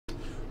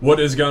What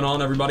is going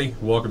on, everybody?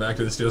 Welcome back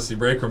to the Steel City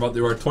Break. We're about to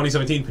do our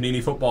 2017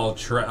 Panini Football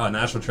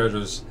National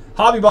Treasures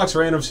Hobby Box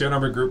Random serial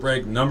number group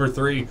break number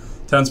 3.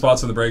 10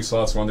 spots in the break,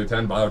 slots 1 through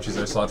 10. Buy or choose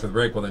their slot for the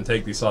break. We'll then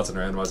take these slots and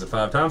randomize it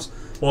 5 times.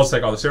 We'll also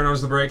take all the serial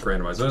numbers of the break,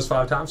 randomize those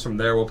 5 times. From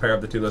there, we'll pair up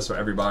the 2 lists so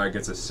every buyer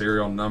gets a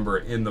serial number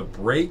in the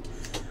break.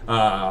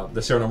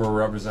 The serial number will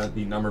represent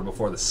the number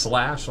before the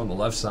slash on the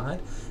left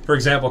side. For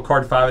example,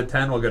 card 5 at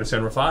 10 will go to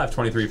serial number 5,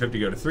 2350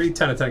 go to 3,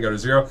 10 at 10 go to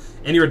 0.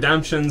 Any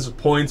redemptions,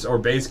 points, or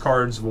base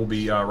cards will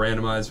be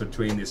randomized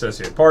between the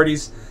associated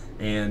parties.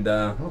 And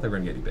I don't think we're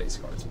going to get any base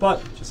cards,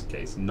 but just in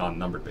case,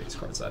 non-numbered base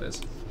cards, that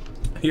is.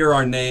 Here are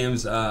our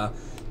names.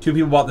 2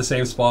 people bought the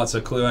same spot,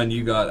 so Cluen,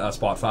 you got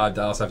spot 5.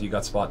 Dallas, if you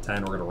got spot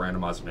 10, we're going to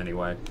randomize them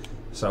anyway.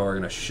 So we're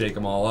going to shake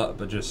them all up,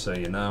 but just so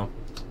you know,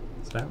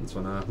 this happens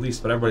when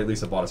everybody at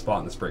least that bought a spot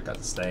in this break got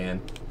to stay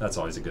in. That's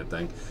always a good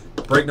thing.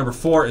 Break number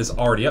 4 is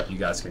already up. You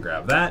guys can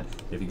grab that.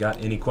 If you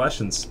got any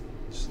questions,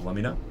 just let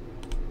me know.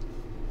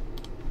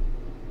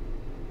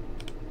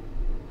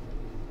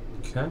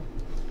 Okay.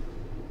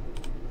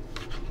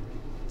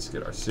 Let's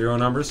get our serial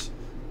numbers,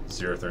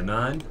 0 through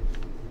 9.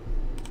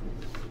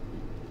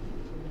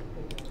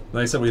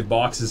 Like I said, we have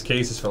boxes,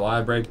 cases for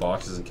live break,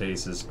 boxes and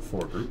cases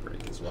for group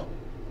break as well.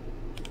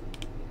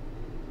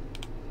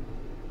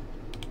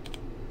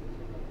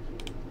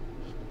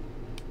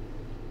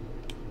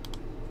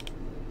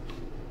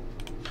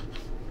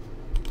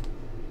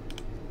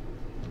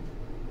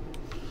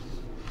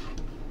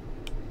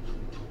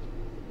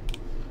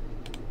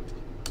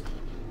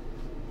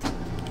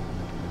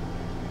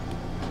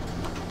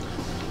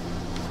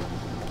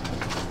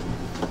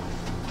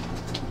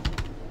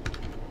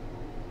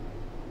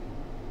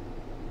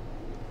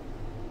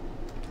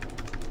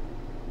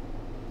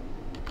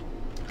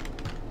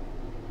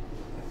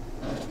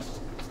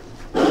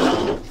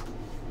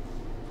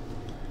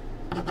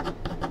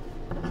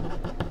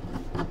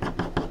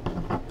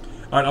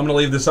 All right, I'm going to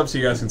leave this up so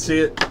you guys can see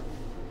it.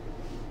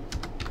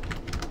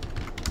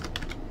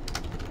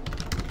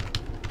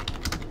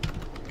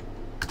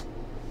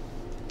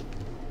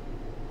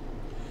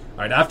 All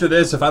right, after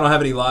this, if I don't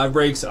have any live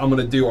breaks, I'm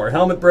going to do our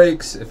helmet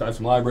breaks. If I have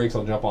some live breaks,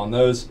 I'll jump on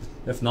those.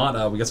 If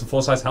not, we got some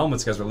full-size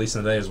helmets guys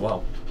releasing today as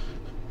well.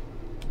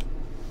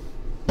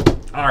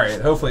 All right,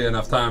 hopefully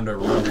enough time to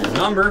remember your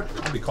number.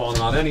 I'll be calling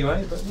them out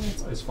anyway, but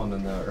it's always fun to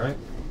know, right?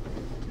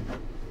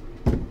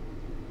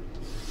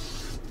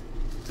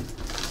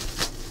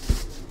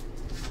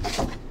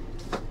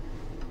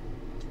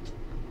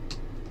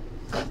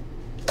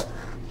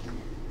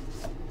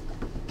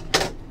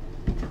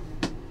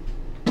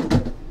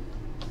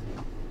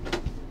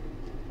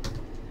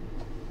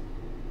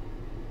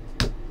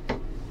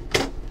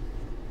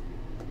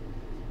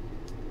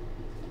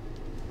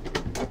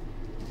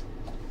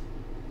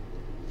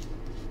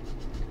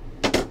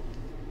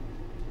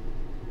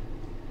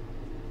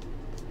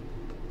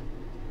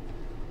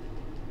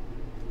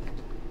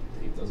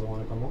 Doesn't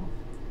want to come off.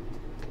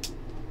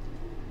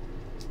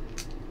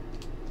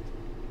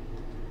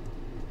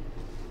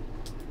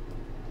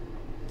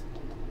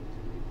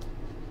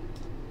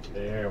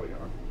 There we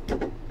are.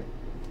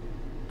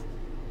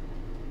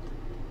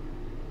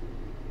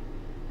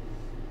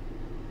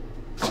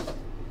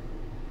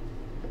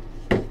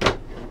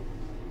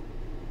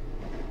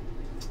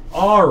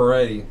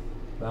 Alrighty,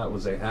 that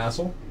was a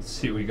hassle. Let's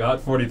see what we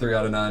got. 43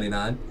 out of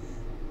 99.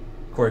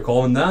 Corey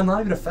Coleman, not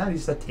even a fan.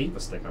 Just that tape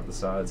was sticking up the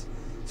sides.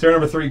 Serial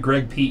number 3,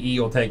 Greg P.E.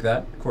 will take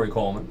that. Corey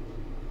Coleman.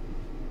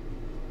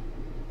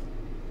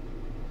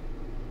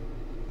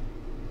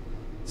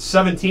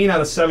 17 out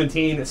of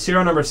 17.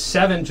 Serial number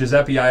 7,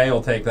 Giuseppe I.A.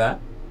 will take that.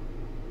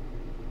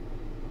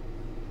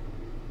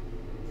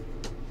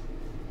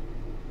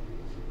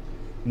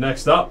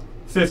 Next up,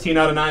 15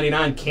 out of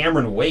 99,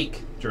 Cameron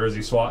Wake,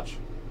 jersey swatch.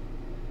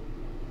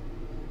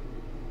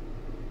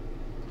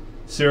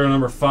 Serial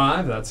number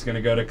 5, that's going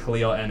to go to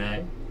Khalil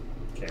N.A.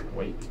 Cameron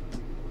Wake.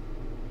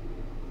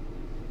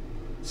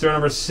 Serial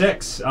number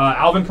 6,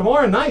 Alvin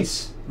Kamara,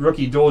 nice.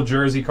 Rookie dual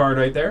jersey card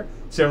right there.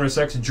 Serial number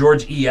 6,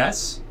 George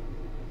E.S.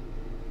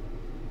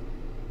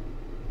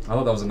 I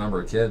thought that was a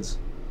number of kids.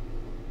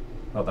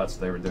 I thought that's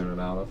what they were doing it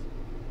out of.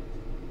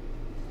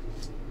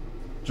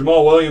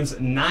 Jamal Williams,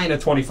 9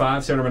 of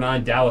 25. Serial number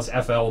 9, Dallas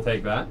FL will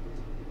take that.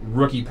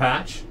 Rookie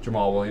patch,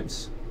 Jamal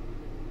Williams.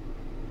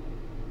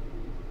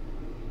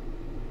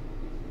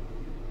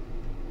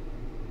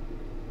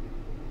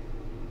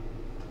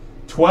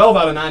 $12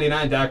 out of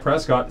 99, Dak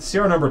Prescott.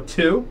 Serial number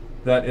 2,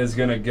 that is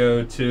going to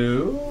go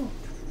to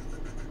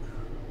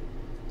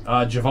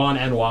Javon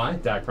NY,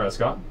 Dak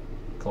Prescott.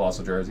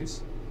 Colossal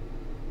jerseys.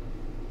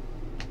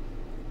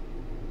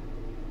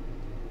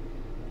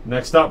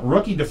 Next up,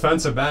 rookie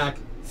defensive back.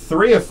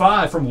 3 of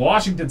 5 from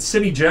Washington,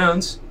 Sidney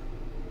Jones.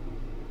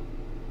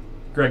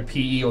 Greg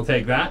P.E. will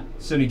take that.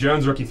 Sidney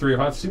Jones, rookie 3 of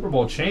 5. Super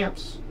Bowl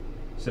champs,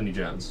 Sidney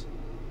Jones.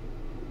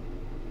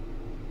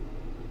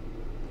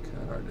 Kind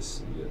of hard to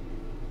see it.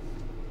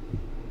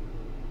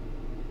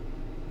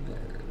 There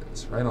it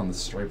is. Right on the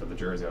stripe of the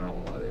jersey. I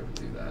don't know why they ever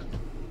do that.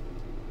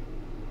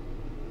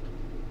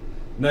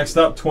 Next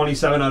up,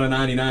 27 out of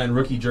 99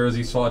 rookie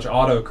jersey swatch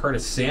auto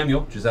Curtis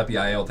Samuel. Giuseppe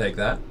I will take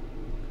that.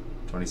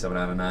 27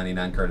 out of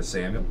 99 Curtis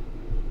Samuel.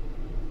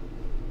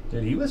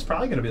 Dude, he was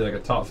probably going to be like a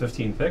top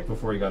 15 pick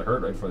before he got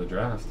hurt right before the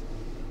draft.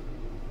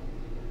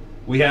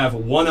 We have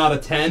 1 out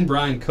of 10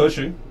 Brian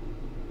Cushing.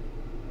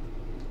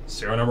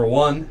 Serial number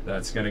 1,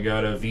 that's going to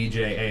go to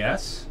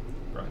VJAS.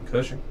 Brian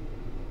Cushing.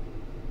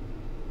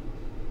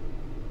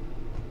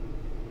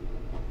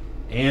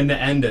 And to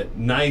end it,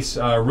 nice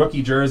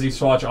rookie jersey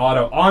swatch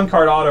auto,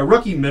 on-card auto,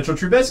 rookie Mitchell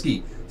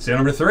Trubisky.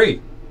 Serial number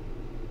 3.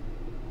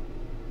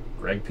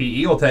 Greg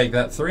P.E. will take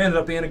that. 3 ended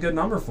up being a good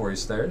number for you,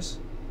 Stairs.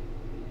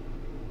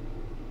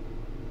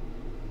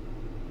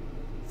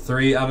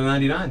 3 out of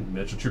 99,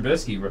 Mitchell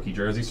Trubisky, rookie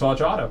jersey swatch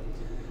auto.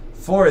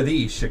 For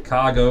the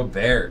Chicago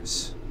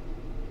Bears.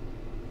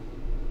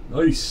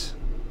 Nice.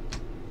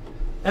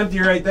 Empty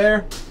right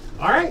there.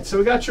 All right, so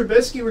we got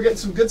Trubisky. We're getting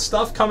some good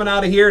stuff coming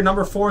out of here.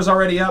 Number 4 is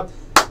already up.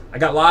 I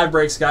got live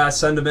breaks, guys.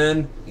 Send them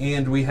in.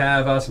 And we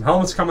have some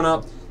helmets coming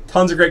up.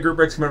 Tons of great group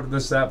breaks coming up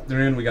this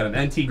afternoon. We got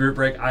an NT group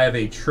break. I have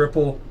a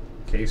triple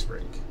case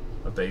break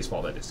of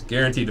baseball that is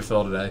guaranteed to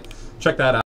fill today. Check that out.